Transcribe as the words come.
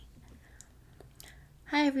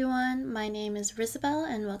Hi everyone, my name is Rizabel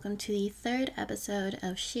and welcome to the third episode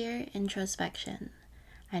of Sheer Introspection.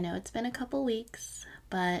 I know it's been a couple weeks,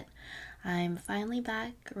 but I'm finally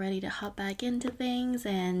back, ready to hop back into things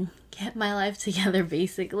and get my life together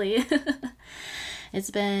basically.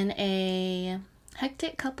 It's been a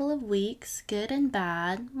hectic couple of weeks, good and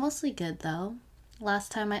bad, mostly good though.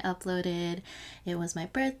 Last time I uploaded, it was my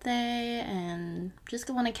birthday, and just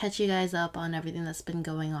want to catch you guys up on everything that's been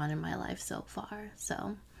going on in my life so far.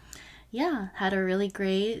 So, yeah, had a really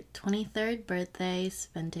great 23rd birthday,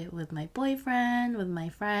 spent it with my boyfriend, with my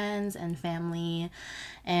friends and family,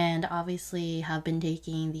 and obviously have been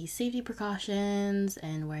taking the safety precautions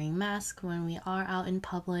and wearing masks when we are out in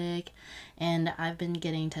public, and I've been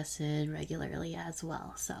getting tested regularly as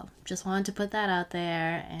well. So, just wanted to put that out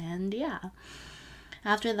there, and yeah.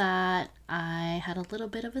 After that, I had a little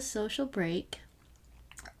bit of a social break.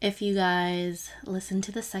 If you guys listened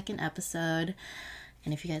to the second episode,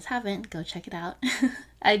 and if you guys haven't, go check it out.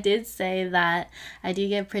 I did say that I do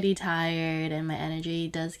get pretty tired and my energy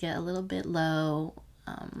does get a little bit low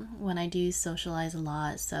when I do socialize a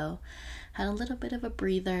lot. So, had a little bit of a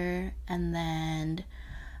breather and then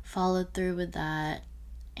followed through with that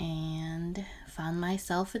and found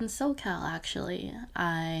myself in SoCal actually.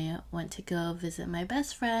 I went to go visit my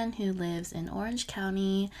best friend who lives in Orange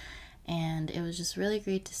County, and it was just really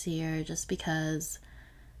great to see her just because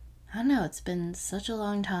I don't know, it's been such a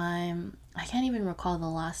long time. I can't even recall the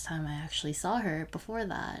last time I actually saw her before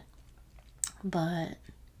that. But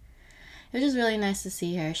it was just really nice to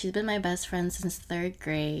see her. She's been my best friend since third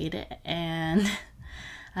grade, and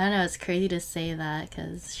I don't know, it's crazy to say that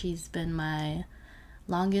because she's been my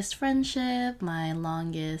longest friendship, my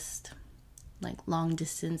longest long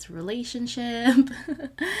distance relationship.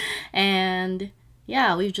 And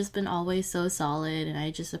yeah, we've just been always so solid, and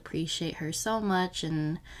I just appreciate her so much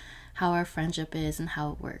and how our friendship is and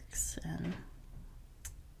how it works. And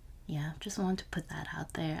yeah, just wanted to put that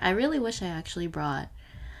out there. I really wish I actually brought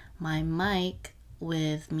my mic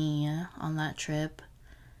with me on that trip,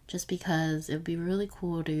 just because it would be really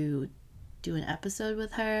cool to do an episode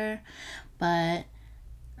with her, but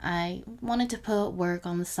I wanted to put work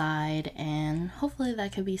on the side, and hopefully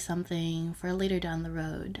that could be something for later down the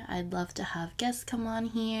road. I'd love to have guests come on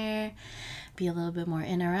here, be a little bit more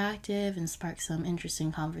interactive, and spark some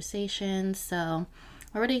interesting conversations. So,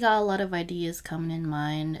 already got a lot of ideas coming in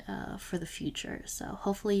mind for the future. So,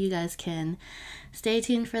 hopefully, you guys can stay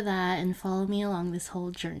tuned for that and follow me along this whole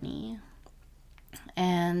journey.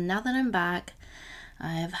 And now that I'm back,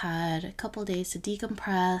 I've had a couple days to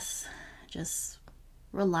decompress, just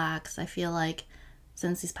relax. I feel like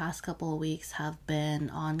since these past couple of weeks have been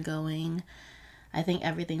ongoing, I think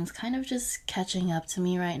everything's kind of just catching up to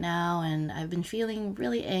me right now, and I've been feeling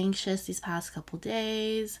really anxious these past couple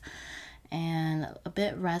days and a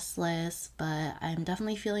bit restless, but I'm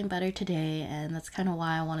definitely feeling better today, and that's kind of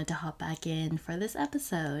why I wanted to hop back in for this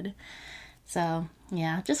episode. So,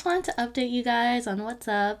 yeah, just wanted to update you guys on what's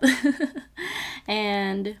up.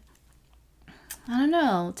 And I don't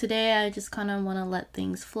know, today I just kind of want to let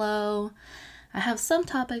things flow. I have some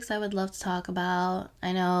topics I would love to talk about.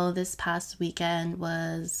 I know this past weekend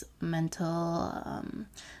was mental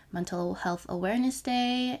health awareness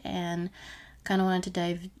day, and kind of wanted to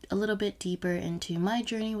dive a little bit deeper into my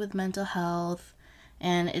journey with mental health.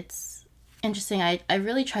 And it's interesting. I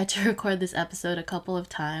really tried to record this episode a couple of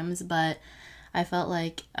times, but I felt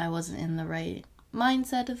like I wasn't in the right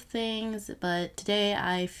mindset of things. But today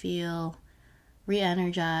I feel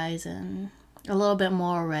re-energized and a little bit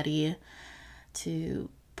more ready to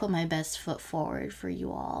put my best foot forward for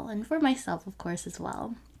you all and for myself, of course, as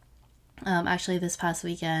well. Actually, this past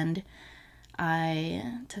weekend, I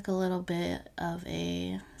took a little bit of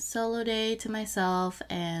a solo day to myself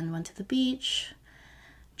and went to the beach,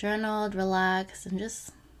 journaled, relaxed, and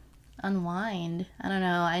just unwind. I don't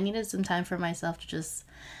know, I needed some time for myself to just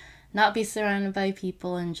not be surrounded by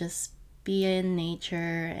people and just be in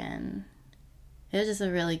nature, and it was just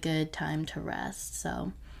a really good time to rest.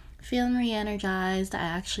 So, feeling re-energized. I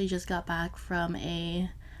actually just got back from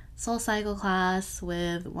a SoulCycle class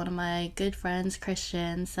with one of my good friends,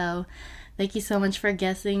 Christian. So, thank you so much for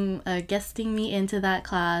guesting me into that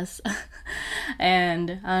class.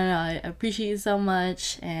 And I don't know, I appreciate you so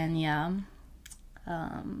much. And yeah,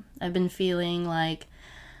 I've been feeling like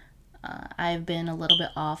I've been a little bit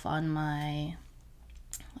off on my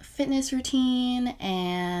fitness routine,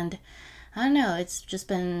 and I don't know, it's just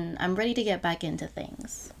been, I'm ready to get back into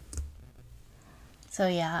things. So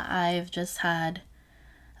yeah, I've just had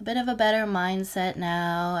a bit of a better mindset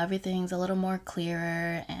now. Everything's a little more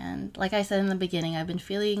clearer. And like I said in the beginning, I've been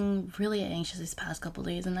feeling really anxious these past couple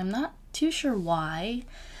days, and I'm not too sure why.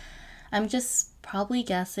 I'm just probably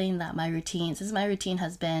guessing that since my routine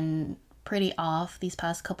has been pretty off these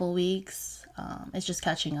past couple weeks, it's just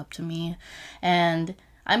catching up to me. And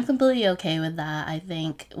I'm completely okay with that. I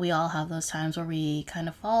think we all have those times where we kind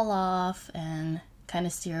of fall off and kind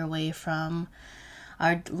of steer away from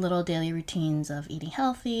our little daily routines of eating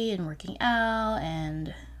healthy and working out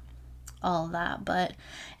and all of that. But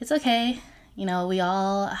it's okay. You know, we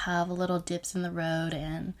all have little dips in the road,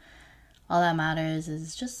 and all that matters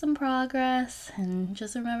is just some progress. And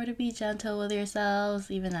just remember to be gentle with yourselves.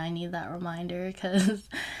 Even I need that reminder, because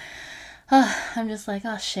I'm just like,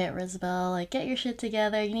 oh shit, Risabel, like, get your shit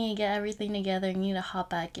together. You need to get everything together. You need to hop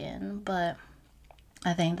back in. But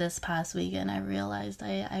I think this past weekend I realized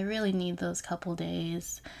I really need those couple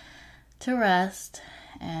days to rest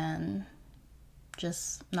and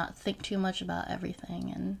just not think too much about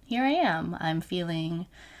everything. And here I am. I'm feeling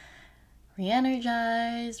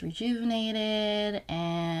re-energized, rejuvenated,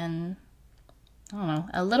 and I don't know,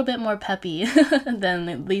 a little bit more peppy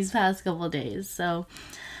than these past couple days. So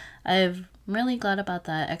I'm really glad about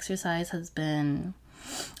that. Exercise has been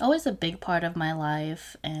always a big part of my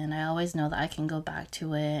life, and I always know that I can go back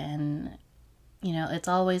to it. And you know, it's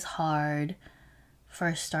always hard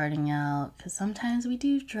first starting out, because sometimes we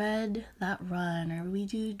do dread that run, or we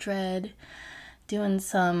do dread doing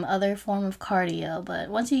some other form of cardio. But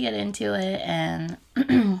once you get into it and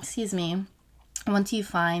excuse me, once you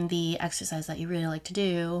find the exercise that you really like to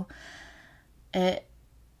do, it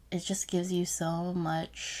just gives you so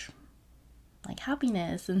much like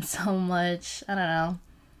happiness and so much, I don't know,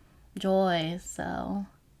 joy. So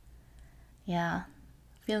yeah,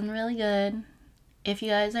 feeling really good. If you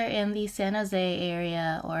guys are in the San Jose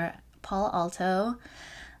area or Palo Alto,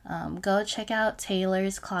 go check out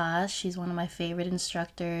Taylor's class. She's one of my favorite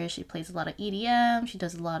instructors. She plays a lot of EDM. She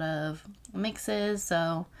does a lot of mixes.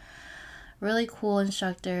 So really cool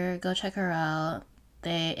instructor. Go check her out.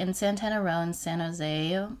 In Santana Row in San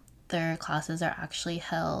Jose, their classes are actually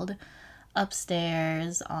held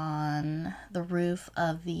upstairs on the roof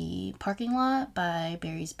of the parking lot by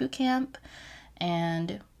Barry's Boot Camp,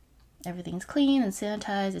 and everything's clean and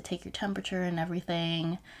sanitized. They take your temperature and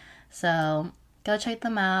everything. So go check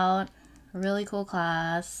them out. Really cool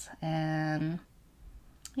class. And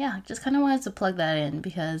yeah, just kind of wanted to plug that in,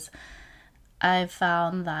 because I've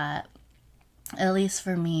found that, at least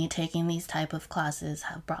for me, taking these type of classes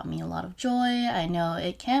have brought me a lot of joy. I know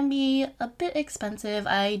it can be a bit expensive.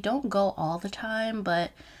 I don't go all the time,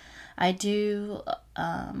 but I do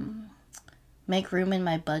make room in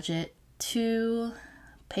my budget to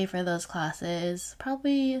pay for those classes.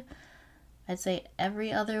 Probably, I'd say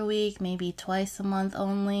every other week, maybe twice a month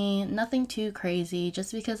only. Nothing too crazy,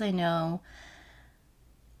 just because I know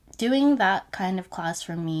doing that kind of class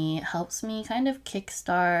for me helps me kind of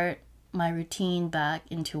kickstart my routine back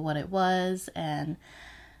into what it was, and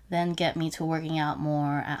then get me to working out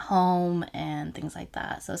more at home and things like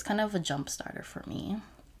that. So it's kind of a jump starter for me.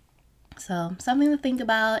 So something to think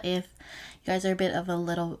about if you guys are in a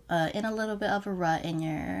little bit of a rut in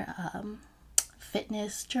your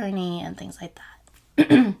fitness journey and things like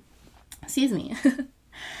that. Excuse me.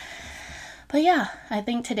 But yeah, I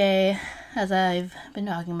think today, as I've been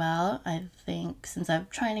talking about, I think since I'm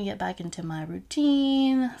trying to get back into my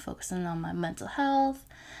routine, focusing on my mental health,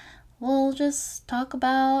 we'll just talk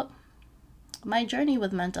about my journey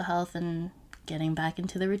with mental health and getting back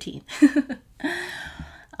into the routine.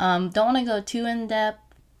 Don't want to go too in depth,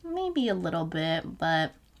 maybe a little bit,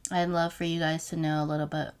 but I'd love for you guys to know a little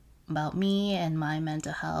bit about me and my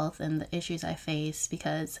mental health and the issues I face,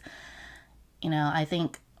 because, you know, I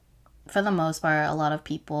think for the most part, a lot of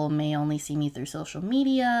people may only see me through social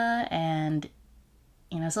media, and,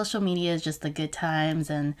 you know, social media is just the good times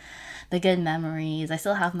and the good memories. I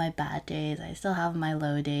still have my bad days. I still have my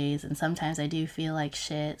low days, and sometimes I do feel like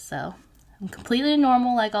shit. So I'm completely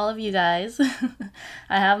normal like all of you guys.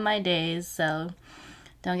 I have my days, so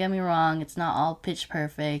don't get me wrong, it's not all pitch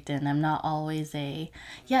perfect, and I'm not always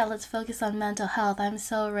let's focus on mental health. I'm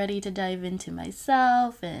so ready to dive into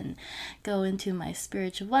myself and go into my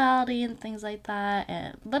spirituality and things like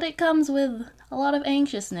that. But it comes with a lot of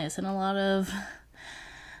anxiousness and a lot of,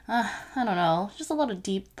 I don't know, just a lot of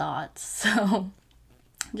deep thoughts. So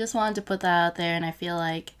just wanted to put that out there, and I feel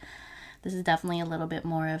like this is definitely a little bit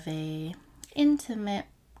more of a intimate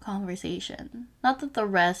conversation. Not that the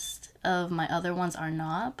rest of my other ones are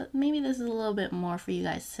not, but maybe this is a little bit more for you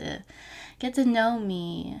guys to get to know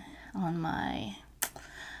me on my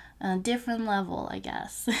a different level, I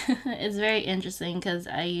guess. It's very interesting because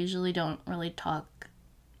I usually don't really talk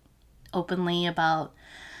openly about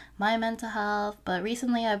my mental health, but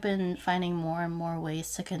recently I've been finding more and more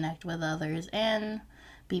ways to connect with others and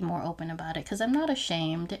be more open about it because I'm not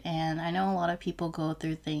ashamed, and I know a lot of people go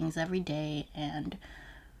through things every day, and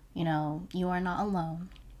you are not alone.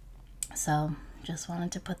 So just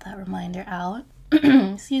wanted to put that reminder out.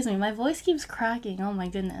 Excuse me, my voice keeps cracking. Oh my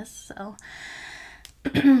goodness. So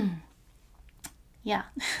yeah.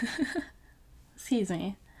 Excuse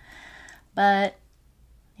me. But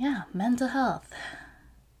yeah, mental health.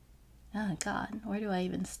 Oh god, where do I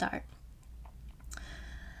even start?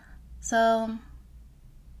 So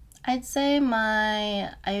I'd say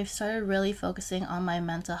I've started really focusing on my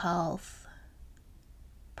mental health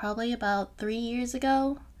probably about 3 years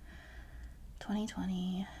ago.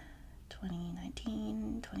 2020,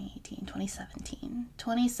 2019, 2018, 2017.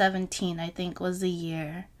 2017, I think, was the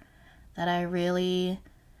year that I really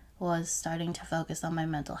was starting to focus on my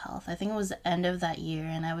mental health. I think it was the end of that year,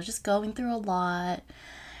 and I was just going through a lot.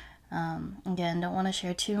 Again, don't want to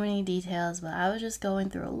share too many details, but I was just going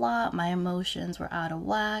through a lot. My emotions were out of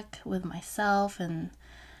whack with myself, and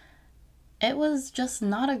it was just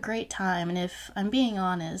not a great time. And if I'm being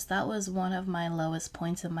honest, that was one of my lowest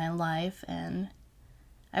points in my life, and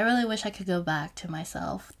I really wish I could go back to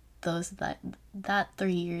myself that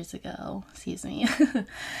 3 years ago, excuse me,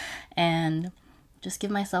 and just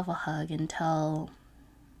give myself a hug and tell,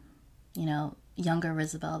 younger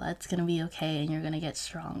Risabel that's gonna be okay and you're gonna get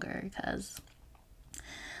stronger. Because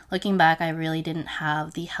looking back, I really didn't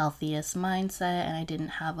have the healthiest mindset, and I didn't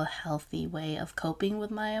have a healthy way of coping with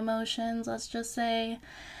my emotions, let's just say.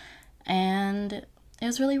 And it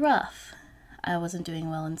was really rough. I wasn't doing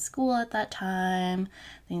well in school at that time.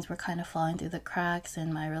 Things were kind of falling through the cracks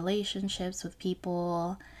in my relationships with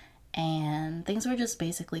people, and things were just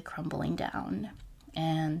basically crumbling down.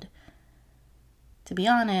 And to be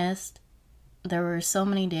honest, there were so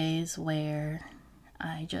many days where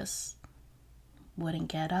I just wouldn't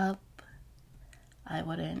get up. I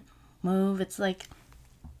wouldn't move. It's like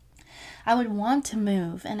I would want to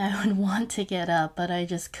move and I would want to get up, but I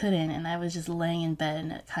just couldn't, and I was just laying in bed,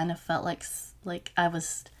 and it kind of felt like I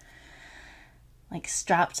was like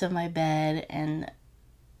strapped to my bed and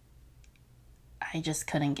I just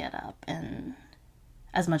couldn't get up, and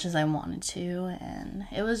as much as I wanted to, and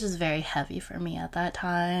it was just very heavy for me at that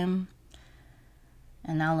time.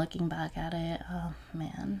 And now looking back at it, oh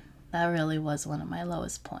man, that really was one of my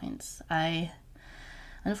lowest points. I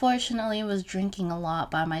unfortunately was drinking a lot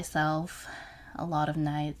by myself, a lot of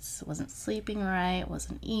nights, wasn't sleeping right,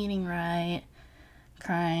 wasn't eating right,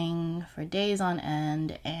 crying for days on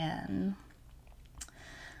end, and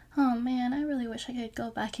oh man, I really wish I could go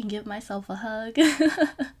back and give myself a hug.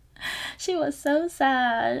 She was so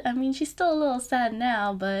sad. I mean, she's still a little sad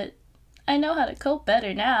now, but I know how to cope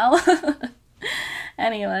better now.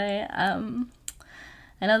 Anyway, I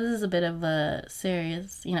know this is a bit of a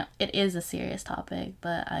serious, it is a serious topic,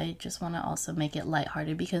 but I just want to also make it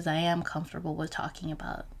lighthearted because I am comfortable with talking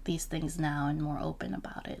about these things now and more open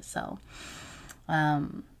about it. So,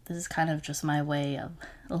 this is kind of just my way of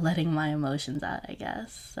letting my emotions out, I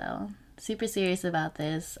guess. So, super serious about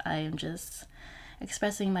this. I am just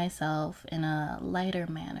expressing myself in a lighter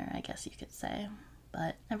manner, I guess you could say,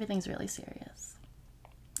 but everything's really serious.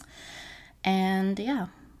 And yeah,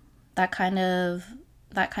 that kind of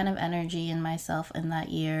energy in myself in that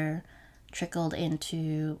year trickled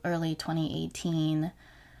into early 2018.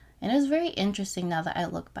 And it was very interesting now that I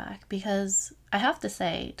look back, because I have to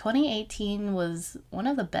say 2018 was one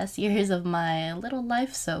of the best years of my little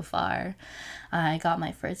life so far. I got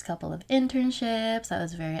my first couple of internships. I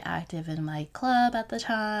was very active in my club at the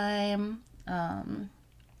time.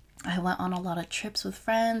 I went on a lot of trips with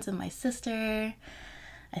friends and my sister.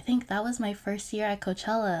 I think that was my first year at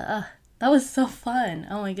Coachella. That was so fun.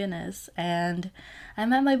 Oh my goodness. And I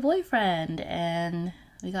met my boyfriend and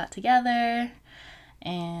we got together.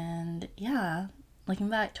 And yeah, looking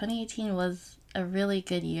back, 2018 was a really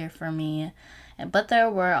good year for me. But there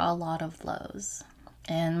were a lot of lows.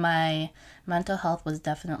 And my mental health was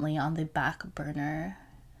definitely on the back burner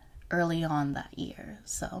early on that year.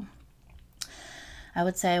 So I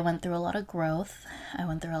would say I went through a lot of growth. I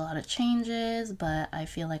went through a lot of changes, but I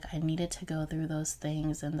feel like I needed to go through those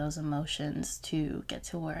things and those emotions to get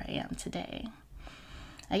to where I am today.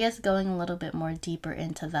 I guess going a little bit more deeper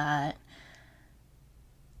into that,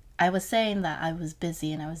 I was saying that I was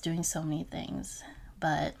busy and I was doing so many things,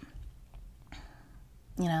 but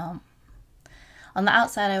on the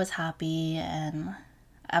outside I was happy, and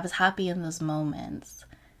I was happy in those moments,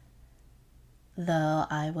 though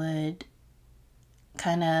I would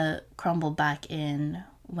kind of crumbled back in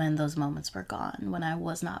when those moments were gone, when I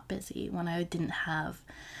was not busy, when I didn't have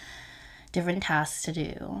different tasks to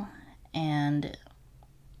do. And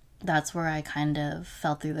that's where I kind of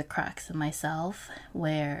fell through the cracks in myself,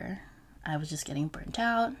 where I was just getting burnt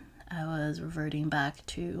out. I was reverting back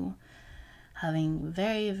to having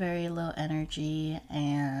very, very low energy,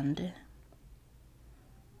 and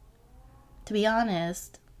to be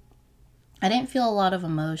honest, I didn't feel a lot of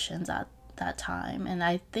emotions at that time, and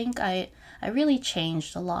I think I really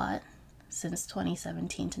changed a lot since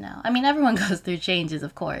 2017 to now. I mean, everyone goes through changes,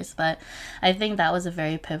 of course, but I think that was a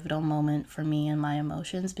very pivotal moment for me and my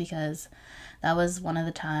emotions, because that was one of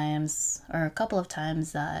the times, or a couple of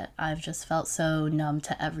times, that I've just felt so numb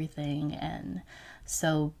to everything and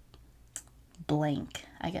so blank,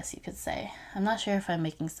 I guess you could say. I'm not sure if I'm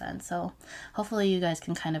making sense, so hopefully you guys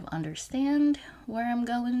can kind of understand where I'm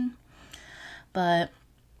going. But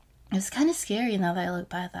it's kind of scary now that I look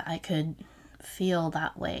back, that I could feel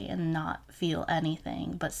that way and not feel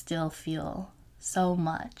anything, but still feel so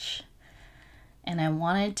much. And I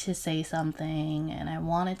wanted to say something, and I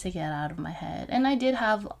wanted to get out of my head. And I did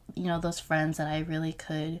have, those friends that I really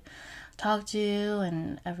could talk to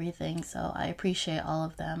and everything. So I appreciate all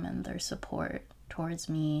of them and their support towards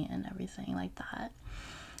me and everything like that.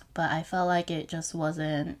 But I felt like it just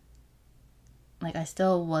wasn't, like, I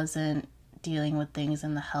still wasn't dealing with things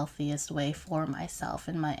in the healthiest way for myself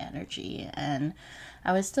and my energy. And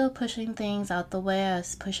I was still pushing things out the way. I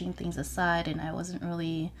was pushing things aside, and I wasn't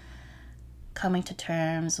really coming to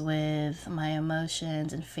terms with my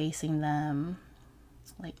emotions and facing them,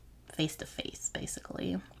 like, face to face,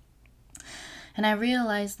 basically. And I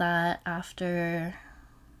realized that after,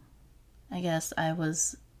 I guess, I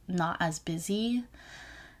was not as busy,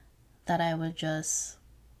 that I would just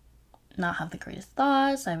not have the greatest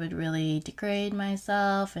thoughts. I would really degrade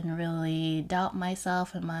myself and really doubt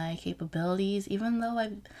myself and my capabilities, even though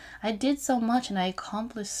I did so much and I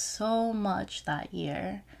accomplished so much that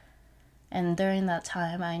year. And during that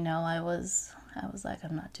time, I know I was like,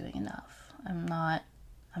 I'm not doing enough. I'm not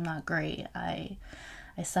great. I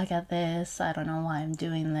suck at this. I don't know why I'm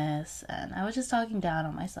doing this. And I was just talking down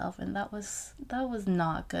on myself, and that was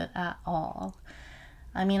not good at all.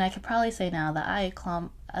 I mean, I could probably say now that I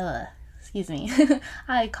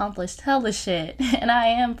accomplished hella shit, and I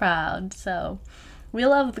am proud. So we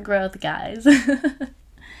love the growth, guys.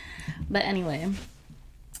 But anyway,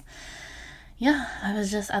 yeah, I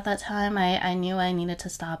was just, at that time, I knew I needed to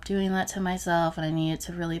stop doing that to myself, and I needed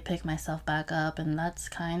to really pick myself back up. And that's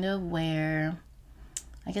kind of where,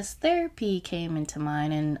 I guess, therapy came into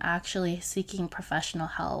mind, and actually seeking professional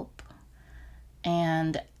help.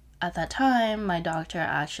 And at that time, my doctor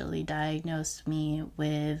actually diagnosed me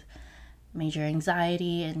with major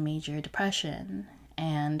anxiety and major depression.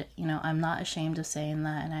 And, I'm not ashamed of saying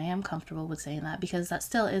that, and I am comfortable with saying that, because that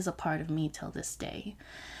still is a part of me till this day.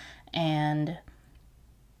 And,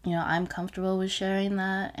 I'm comfortable with sharing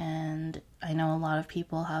that, and I know a lot of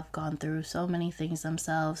people have gone through so many things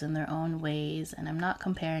themselves in their own ways, and I'm not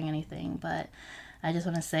comparing anything, but I just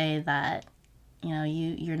want to say that,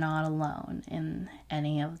 you're not alone in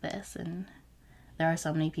any of this, and there are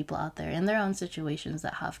so many people out there in their own situations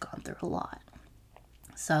that have gone through a lot.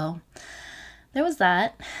 So there was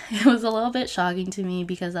that. It was a little bit shocking to me,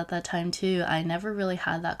 because at that time too, I never really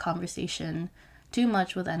had that conversation too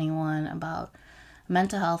much with anyone about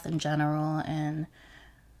mental health in general, and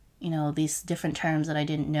these different terms that I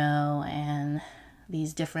didn't know, and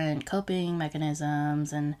these different coping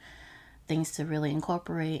mechanisms and things to really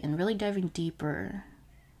incorporate, and really diving deeper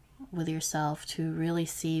with yourself to really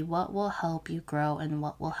see what will help you grow and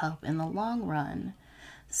what will help in the long run.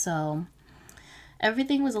 So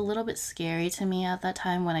everything was a little bit scary to me at that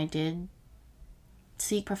time when I did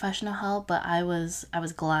seek professional help, but I was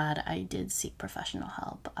glad I did seek professional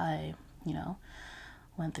help. I,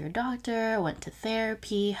 went through a doctor, went to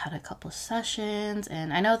therapy, had a couple of sessions,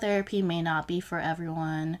 and I know therapy may not be for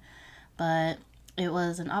everyone, but it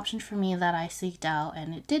was an option for me that I seeked out,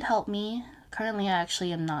 and it did help me. Currently, I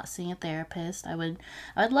actually am not seeing a therapist. I would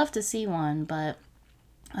love to see one, but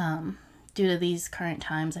due to these current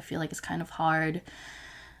times, I feel like it's kind of hard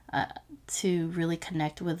to really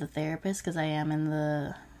connect with a therapist, because I am in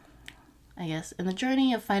the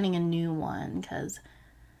journey of finding a new one, because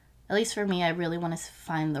at least for me, I really want to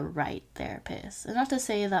find the right therapist. And not to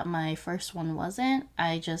say that my first one wasn't,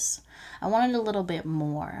 I wanted a little bit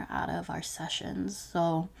more out of our sessions.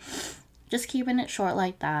 So just keeping it short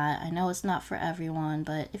like that. I know it's not for everyone,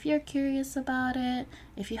 but if you're curious about it,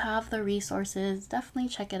 if you have the resources, definitely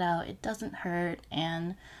check it out. It doesn't hurt.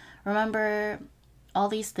 And remember, all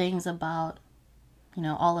these things about,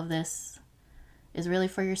 all of this is really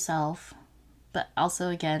for yourself. But also,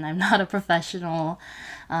 again, I'm not a professional.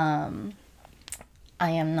 I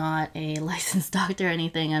am not a licensed doctor or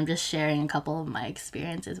anything. I'm just sharing a couple of my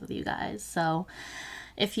experiences with you guys. So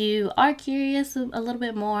if you are curious a little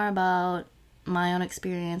bit more about my own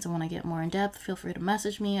experience and want to get more in depth, feel free to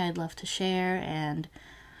message me. I'd love to share. And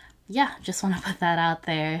yeah, just want to put that out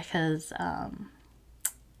there because, I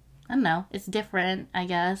don't know, it's different, I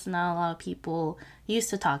guess. Not a lot of people used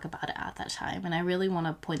to talk about it at that time. And I really want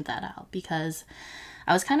to point that out because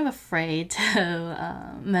I was kind of afraid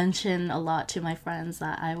to mention a lot to my friends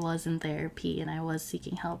that I was in therapy and I was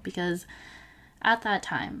seeking help because at that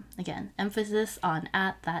time, again, emphasis on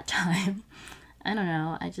at that time, I don't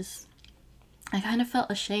know, I kind of felt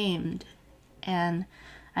ashamed and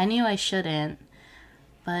I knew I shouldn't,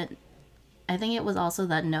 but I think it was also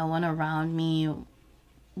that no one around me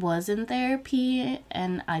was in therapy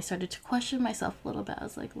and I started to question myself a little bit. I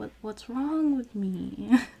was like, what's wrong with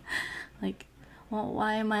me? Like, well,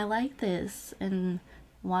 why am I like this? And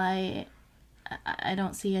why I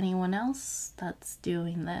don't see anyone else that's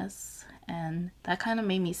doing this. And that kind of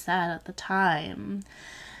made me sad at the time.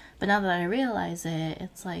 But now that I realize it,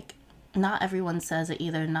 it's like not everyone says it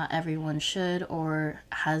either. Not everyone should or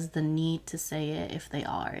has the need to say it if they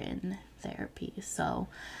are in therapy. So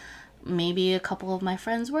maybe a couple of my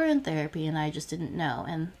friends were in therapy and I just didn't know,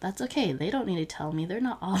 and that's okay. They don't need to tell me. They're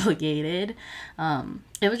not obligated.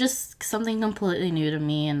 It was just something completely new to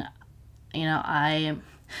me, and you know, I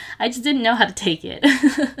just didn't know how to take it.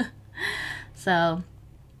 So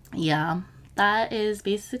yeah, that is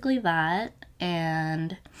basically that,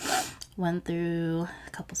 and went through a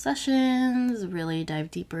couple sessions, really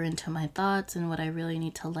dived deeper into my thoughts and what I really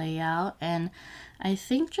need to lay out. And I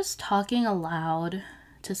think just talking aloud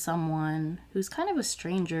to someone who's kind of a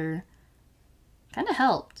stranger kind of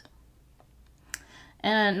helped.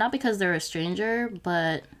 And not because they're a stranger,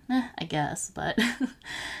 but I guess, but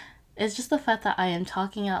it's just the fact that I am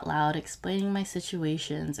talking out loud, explaining my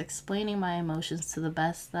situations, explaining my emotions to the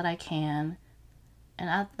best that I can. And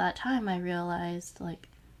at that time I realized, like,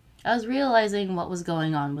 I was realizing what was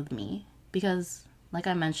going on with me because, like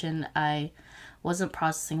I mentioned, I wasn't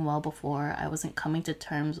processing well before. I wasn't coming to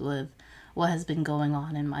terms with what has been going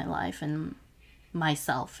on in my life and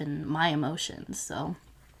myself and my emotions. So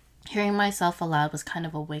hearing myself aloud was kind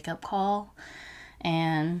of a wake-up call,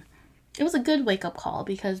 and it was a good wake-up call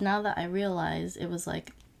because now that I realized, it was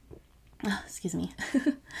like, excuse me,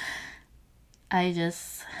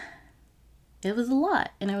 it was a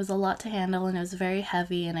lot, and it was a lot to handle, and it was very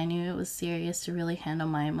heavy, and I knew it was serious to really handle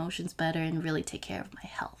my emotions better and really take care of my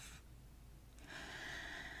health.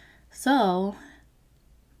 So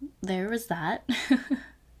there was that.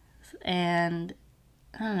 And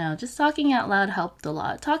I don't know, just talking out loud helped a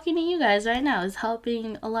lot. Talking to you guys right now is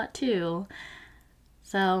helping a lot too.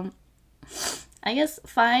 So I guess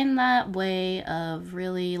find that way of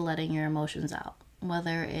really letting your emotions out.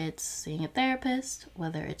 Whether it's seeing a therapist,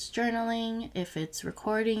 whether it's journaling, if it's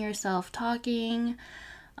recording yourself talking.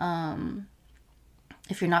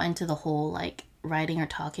 If you're not into the whole like writing or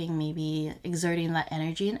talking, maybe exerting that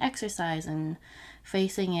energy in exercise and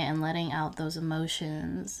facing it and letting out those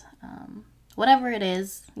emotions. Whatever it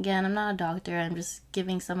is. Again, I'm not a doctor. I'm just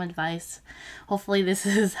giving some advice. Hopefully this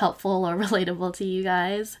is helpful or relatable to you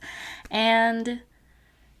guys. And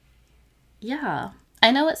yeah,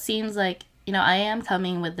 I know it seems like, you know, I am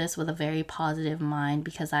coming with this with a very positive mind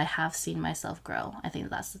because I have seen myself grow. I think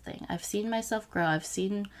that's the thing. I've seen myself grow. I've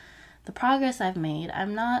seen the progress I've made.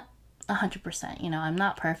 I'm not 100%, you know, I'm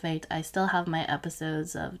not perfect. I still have my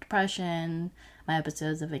episodes of depression, my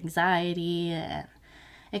episodes of anxiety, and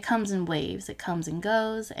it comes in waves. It comes and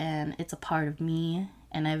goes, and it's a part of me,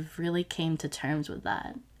 and I've really came to terms with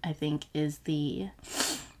that. I think is the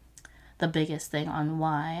biggest thing on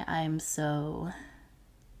why I'm so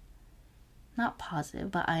not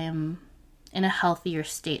positive, but I am in a healthier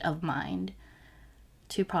state of mind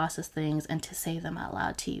to process things and to say them out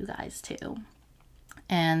loud to you guys too.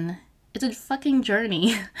 And it's a fucking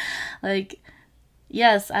journey. Like,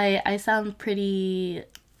 yes, I sound pretty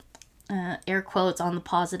air quotes on the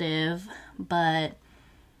positive, but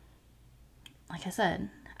like I said,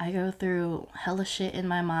 I go through hella shit in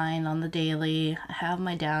my mind on the daily. I have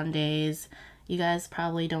my down days. You guys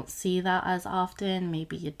probably don't see that as often.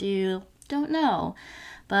 Maybe you do. Don't know.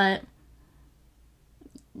 But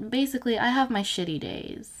basically, I have my shitty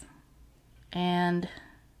days. And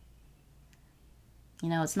you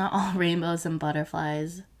know, it's not all rainbows and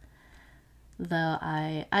butterflies, though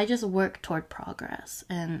I just work toward progress.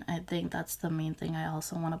 And I think that's the main thing I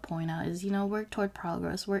also want to point out is, you know, work toward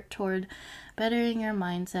progress, work toward bettering your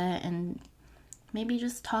mindset and maybe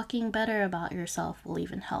just talking better about yourself will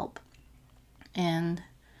even help. And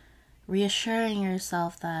reassuring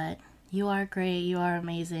yourself that you are great, you are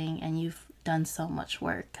amazing, and you've done so much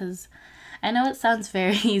work. Because I know it sounds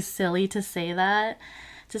very silly to say that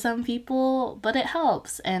to some people, but it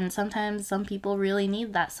helps. And sometimes some people really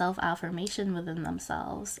need that self-affirmation within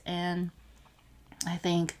themselves. And I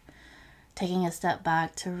think taking a step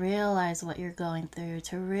back to realize what you're going through,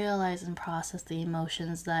 to realize and process the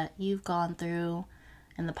emotions that you've gone through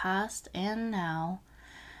in the past and now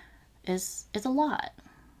is a lot.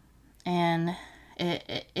 And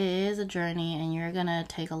it is a journey, and you're gonna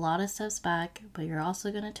take a lot of steps back, but you're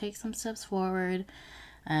also gonna take some steps forward,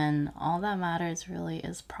 and all that matters really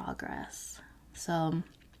is progress. So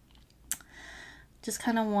just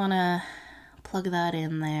kind of want to plug that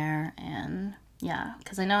in there. And yeah,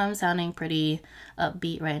 because I know I'm sounding pretty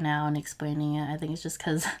upbeat right now and explaining it. I think it's just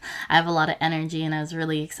because I have a lot of energy and I was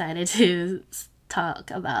really excited to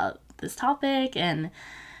talk about this topic and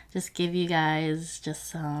just give you guys just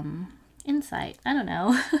some insight. I don't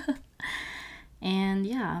know. And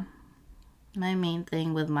yeah, my main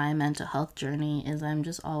thing with my mental health journey is I'm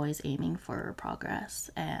just always aiming for progress.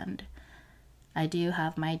 And I do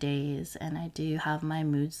have my days and I do have my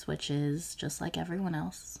mood switches just like everyone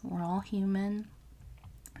else. We're all human.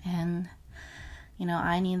 And, you know,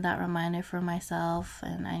 I need that reminder for myself,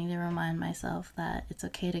 and I need to remind myself that it's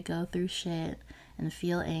okay to go through shit and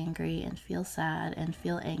feel angry and feel sad and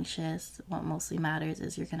feel anxious. What mostly matters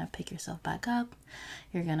is you're going to pick yourself back up.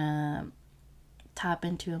 You're going to tap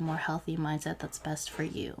into a more healthy mindset that's best for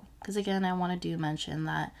you. Because again, I want to mention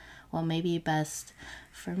that what may be best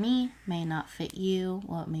for me may not fit you.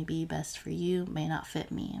 What may be best for you may not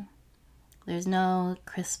fit me. There's no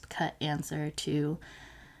crisp cut answer to,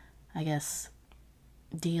 I guess,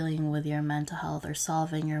 dealing with your mental health or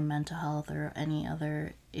solving your mental health or any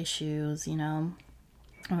other issues, you know.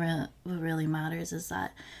 What really matters is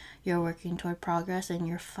that you're working toward progress and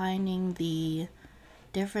you're finding the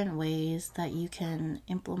different ways that you can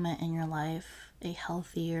implement in your life a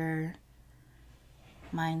healthier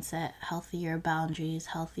mindset, healthier boundaries,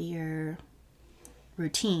 healthier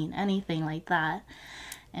routine, anything like that.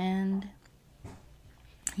 And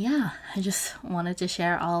yeah, I just wanted to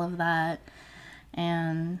share all of that,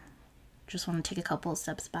 and just want to take a couple of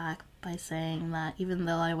steps back by saying that even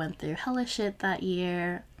though I went through hella shit that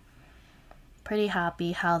year, pretty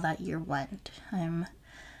happy how that year went. I'm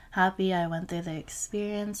happy I went through the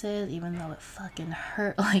experiences, even though it fucking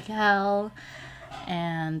hurt like hell.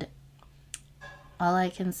 And all I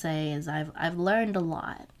can say is I've learned a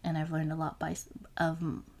lot, and I've learned a lot I've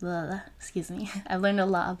learned a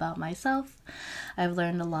lot about myself. I've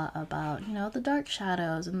learned a lot about, you know, the dark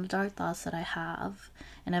shadows and the dark thoughts that I have,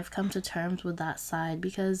 and I've come to terms with that side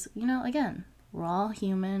because, you know, again, we're all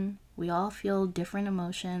human. We all feel different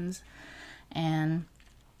emotions, and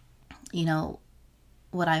you know,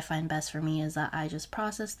 what I find best for me is that I just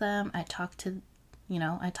process them. I talk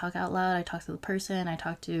out loud, I talk to the person, I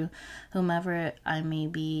talk to whomever I may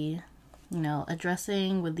be, you know,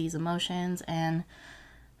 addressing with these emotions, and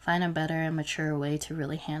find a better and mature way to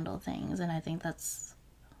really handle things. And I think that's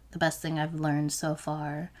the best thing I've learned so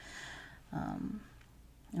far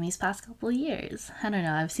in these past couple of years. I don't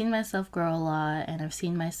know, I've seen myself grow a lot, and I've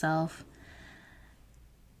seen myself,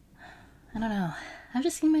 I don't know, I've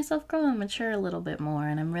just seen myself grow and mature a little bit more,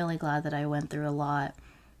 and I'm really glad that I went through a lot.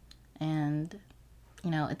 And you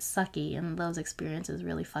know, it's sucky, and those experiences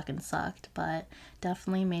really fucking sucked, but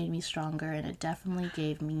definitely made me stronger, and it definitely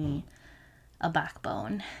gave me a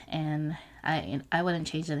backbone, and I wouldn't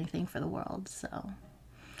change anything for the world. So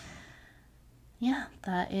yeah,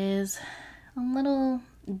 that is a little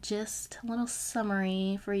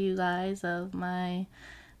summary for you guys of my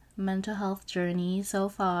mental health journey so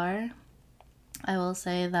far. I will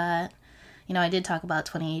say that, you know, I did talk about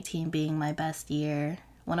 2018 being my best year,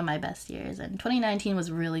 one of my best years, and 2019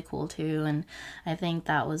 was really cool too. And I think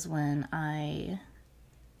that was when I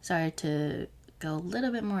started to go a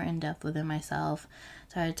little bit more in depth within myself,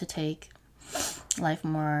 started to take life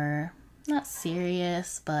more, not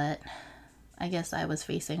serious, but I guess I was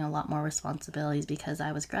facing a lot more responsibilities because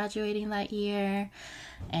I was graduating that year.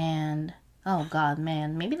 And oh god,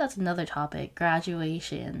 man, maybe that's another topic,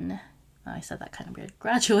 graduation. I said that kind of weird.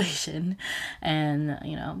 Graduation and,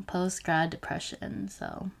 you know, post-grad depression.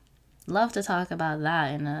 So love to talk about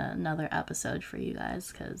that in another episode for you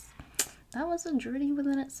guys, because that was a journey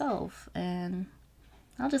within itself, and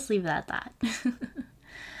I'll just leave it at that.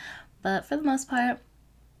 But for the most part,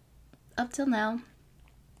 up till now,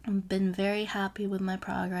 I've been very happy with my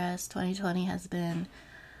progress. 2020 has been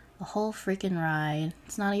a whole freaking ride.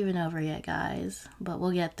 It's not even over yet, guys, but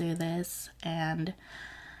we'll get through this. And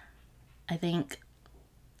I think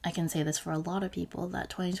I can say this for a lot of people, that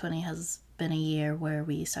 2020 has been a year where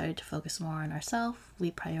we started to focus more on ourselves.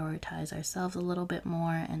 We prioritize ourselves a little bit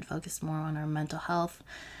more and focus more on our mental health.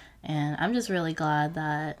 And I'm just really glad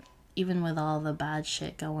that even with all the bad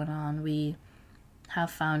shit going on, we have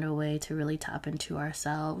found a way to really tap into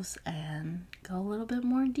ourselves and go a little bit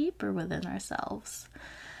more deeper within ourselves.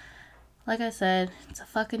 Like I said, it's a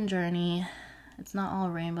fucking journey. It's not all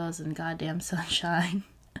rainbows and goddamn sunshine.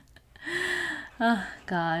 Oh,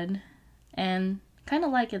 God. And kind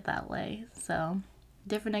of like it that way. So,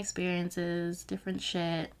 different experiences, different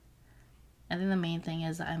shit. I think the main thing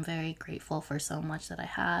is that I'm very grateful for so much that I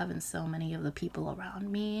have and so many of the people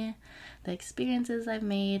around me, the experiences I've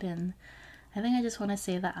made, and I think I just want to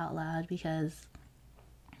say that out loud because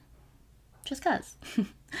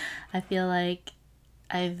I feel like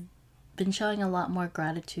I've been showing a lot more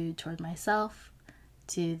gratitude toward myself,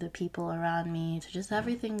 to the people around me, to just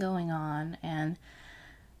everything going on. And,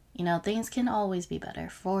 you know, things can always be better,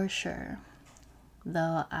 for sure.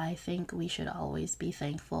 Though I think we should always be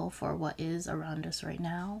thankful for what is around us right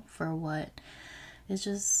now, for what is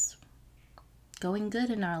just going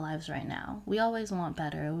good in our lives right now. We always want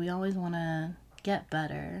better. We always want to get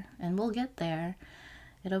better, and we'll get there.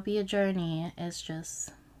 It'll be a journey. It's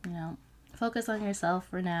just, you know, focus on yourself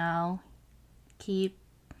for now. Keep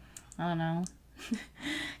finding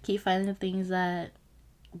the things that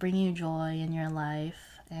bring you joy in your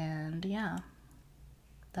life. And yeah,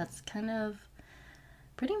 that's kind of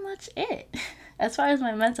pretty much it as far as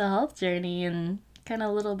my mental health journey, and kind of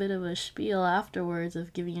a little bit of a spiel afterwards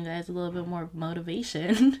of giving you guys a little bit more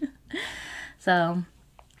motivation. So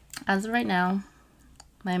as of right now,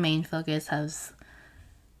 my main focus has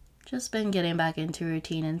just been getting back into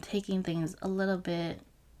routine and taking things a little bit,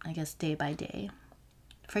 I guess, day by day.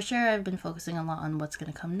 For sure, I've been focusing a lot on what's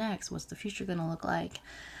going to come next, what's the future going to look like,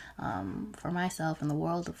 for myself and the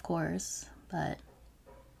world, of course. But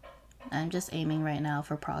I'm just aiming right now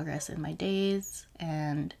for progress in my days.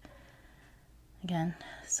 And again,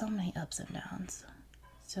 so many ups and downs.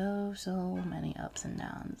 So many ups and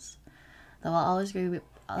downs. Though I'll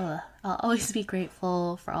always be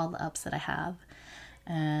grateful for all the ups that I have.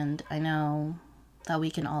 And I know that we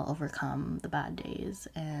can all overcome the bad days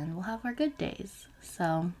and we'll have our good days.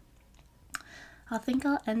 So I think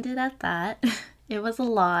I'll end it at that. It was a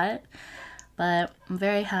lot, but I'm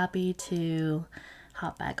very happy to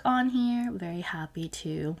hop back on here. I'm very happy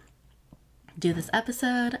to do this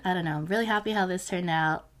episode. I don't know, I'm really happy how this turned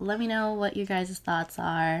out. Let me know what your guys' thoughts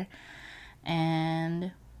are.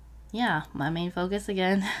 And yeah, my main focus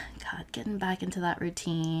again, God, getting back into that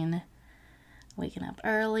routine, waking up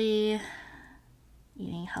early,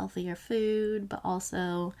 eating healthier food, but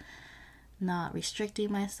also not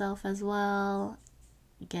restricting myself as well,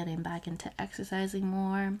 getting back into exercising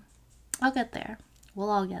more. I'll get there. We'll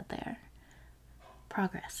all get there.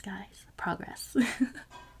 Progress, guys. Progress.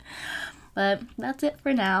 But that's it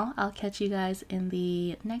for now. I'll catch you guys in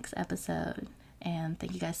the next episode. And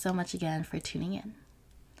thank you guys so much again for tuning in.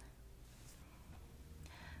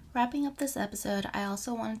 Wrapping up this episode, I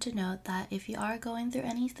also wanted to note that if you are going through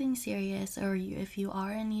anything serious or if you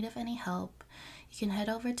are in need of any help, you can head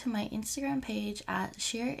over to my Instagram page at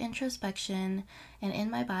Sheer Introspection, and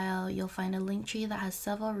in my bio, you'll find a link tree that has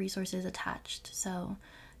several resources attached. So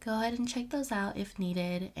go ahead and check those out if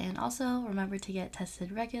needed. And also remember to get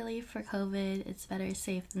tested regularly for COVID. It's better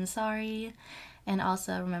safe than sorry. And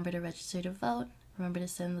also remember to register to vote. Remember to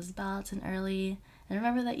send those ballots in early. And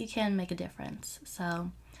remember that you can make a difference.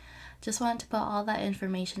 So just wanted to put all that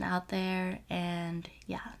information out there. And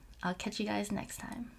yeah, I'll catch you guys next time.